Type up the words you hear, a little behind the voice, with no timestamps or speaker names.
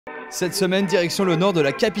Cette semaine, direction le nord de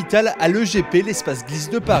la capitale, à l'EGP, l'espace glisse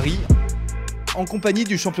de Paris, en compagnie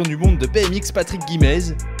du champion du monde de BMX Patrick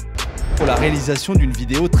Guimez, pour la réalisation d'une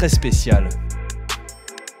vidéo très spéciale.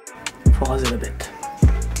 Faut raser la bête.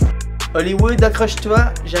 Hollywood,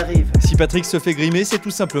 accroche-toi, j'arrive. Si Patrick se fait grimer, c'est tout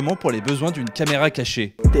simplement pour les besoins d'une caméra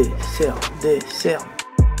cachée. Des cernes.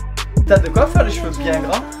 T'as de quoi faire les cheveux bien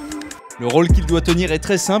gras? Le rôle qu'il doit tenir est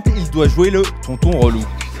très simple, il doit jouer le tonton relou.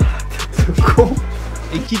 Con.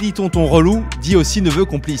 Et qui dit tonton relou, dit aussi neveu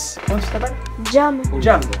complice. Comment tu t'appelles? Jam.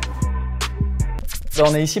 Jam.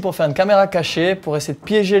 On est ici pour faire une caméra cachée, pour essayer de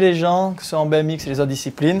piéger les gens, que ce soit en BMX et les autres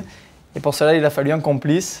disciplines. Et pour cela, il a fallu un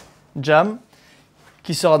complice, Jam,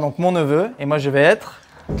 qui sera donc mon neveu. Et moi, je vais être...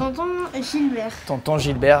 Tonton Gilbert. Tonton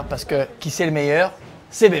Gilbert, parce que qui c'est le meilleur?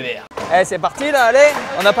 C'est Bébert. Eh, c'est parti là, allez.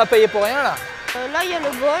 On n'a pas payé pour rien là. Là, il y a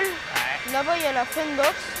le bol. Là-bas, il y a la box.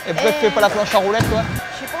 Et pourquoi tu fais pas la planche en roulette, toi?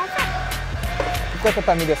 Je sais pas en faire. Pourquoi t'as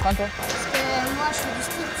pas mis de frein, toi? Parce que moi, je fais du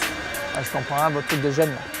street. Ah, je comprends rien, votre truc de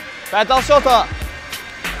jeune là. Fais attention, toi.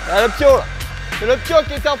 Il y a le pio là. C'est le pio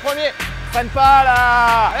qui était en premier. Freine pas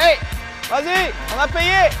là. Allez, vas-y, on a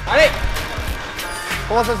payé. Allez.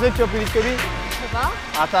 Comment ça se fait que tu vas plus vite que lui? Je sais pas.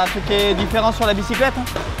 Ah, t'as un truc qui est différent sur la bicyclette, hein?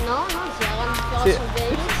 Non, c'est rien de différent sur le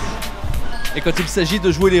BMX. Et quand il s'agit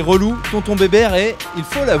de jouer les relous, tonton Bébert est, il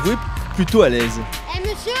faut l'avouer, plutôt à l'aise. Eh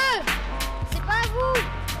monsieur, c'est pas à vous.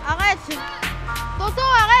 Arrête. Tonton,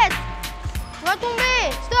 arrête. Tu vas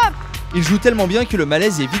tomber. Stop. Il joue tellement bien que le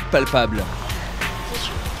malaise est vite palpable. C'est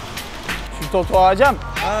sûr. Je suis le tonton à Jam.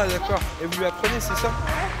 Ah d'accord, et vous lui apprenez, c'est ça?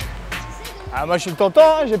 Ah, moi je suis le tonton,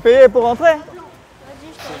 hein. J'ai payé pour rentrer. Vas-y,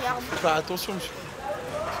 je te regarde. Enfin attention monsieur,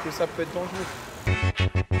 parce que ça peut être dangereux.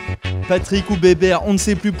 Patrick ou Bébert, on ne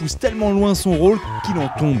sait plus, pousse tellement loin son rôle qu'il en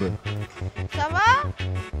tombe. Ça va?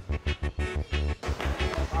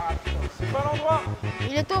 C'est pas l'endroit.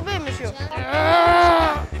 Il est tombé, monsieur.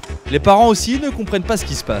 Les parents aussi ne comprennent pas ce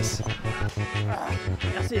qui se passe.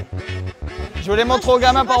 Merci. Je voulais montrer aux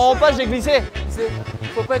gamins par en repas, j'ai glissé.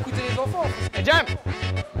 Faut pas écouter les enfants. Et Jam,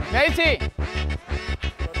 viens ici.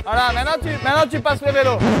 Voilà, maintenant tu passes le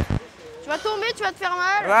vélo. Tu vas tomber, tu vas te faire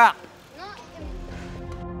mal. Voilà.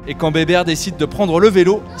 Et quand Bébert décide de prendre le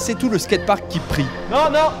vélo, c'est tout le skatepark qui prie. Non,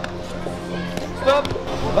 non. Stop.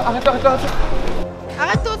 Arrête.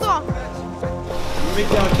 Arrête, tonton. Vous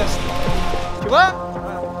mettez un casque. Tu vois?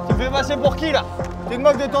 Tu me fais passer pour qui là? Tu te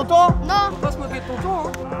moques de tonton? Non. Faut pas se moquer de tonton,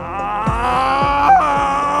 hein.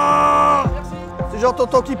 C'est genre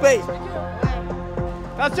tonton qui paye.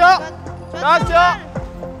 Attention. Tu vas te faire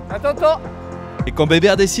mal. Tonton. Et quand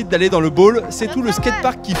Bébert décide d'aller dans le bowl, c'est tout le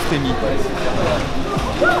skatepark qui frémit.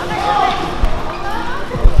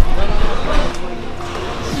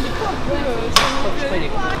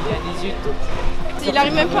 Il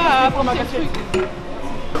arrive même pas à prendre le truc.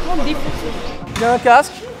 Il a un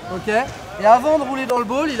casque, ok. Et avant de rouler dans le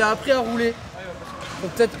bowl, il a appris à rouler. Faut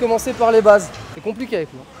peut-être commencer par les bases. C'est compliqué avec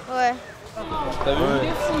lui. Ouais. T'as vu? Il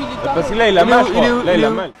est fou, il est Parce que là il a mal, je crois. Là il a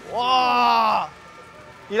mal. Wow.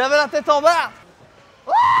 Il avait la tête en bas.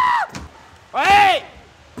 Ouais.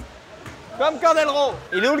 Comme Candelro.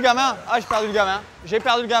 Il est où le gamin? Ah, j'ai perdu le gamin. J'ai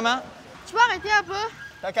perdu le gamin. Tu peux arrêter un peu?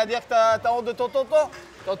 T'as qu'à dire que t'as honte de ton tonton.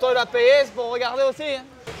 Tonton il a payé, c'est pour regarder aussi. Hein.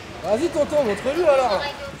 Vas-y tonton, montre-lui alors.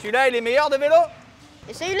 Celui-là il est meilleur de vélo.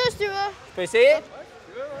 Essaye-le si tu veux. Tu peux essayer?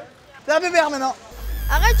 C'est un Bébert maintenant.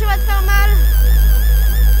 Arrête, tu vas te faire mal.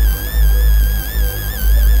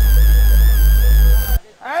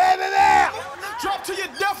 Allez Bébert.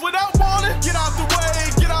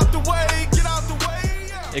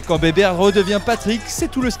 Et quand Bébert redevient Patrick, c'est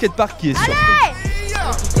tout le skatepark qui est surpris.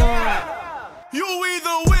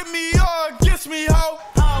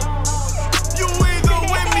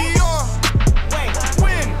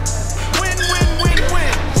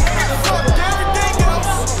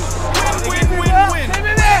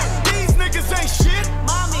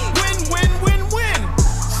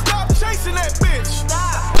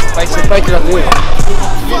 C'est pas éclaté.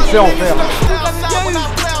 Je vais en faire.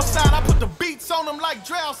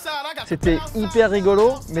 C'était hyper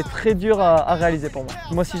rigolo, mais très dur à réaliser pour moi.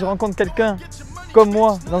 Moi, si je rencontre quelqu'un comme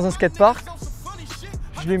moi dans un skatepark,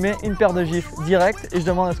 je lui mets une paire de gifles direct et je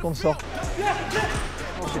demande à ce qu'on me sorte.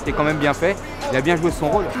 C'était quand même bien fait, il a bien joué son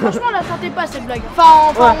rôle. Franchement, on la sentait pas cette blague.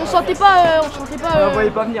 Enfin, on sentait pas. On voyait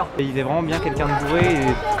pas venir. Et il est vraiment bien quelqu'un de bourré.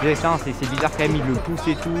 Et c'est bizarre quand même, il le pousse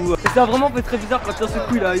et tout. Et ça a vraiment fait très bizarre quand d'un seul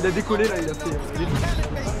coup il a décollé là, il a fait.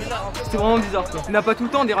 C'était vraiment bizarre quoi. Il n'a pas tout le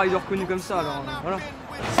temps des riders connus comme ça alors voilà.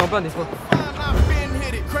 C'est sympa des fois.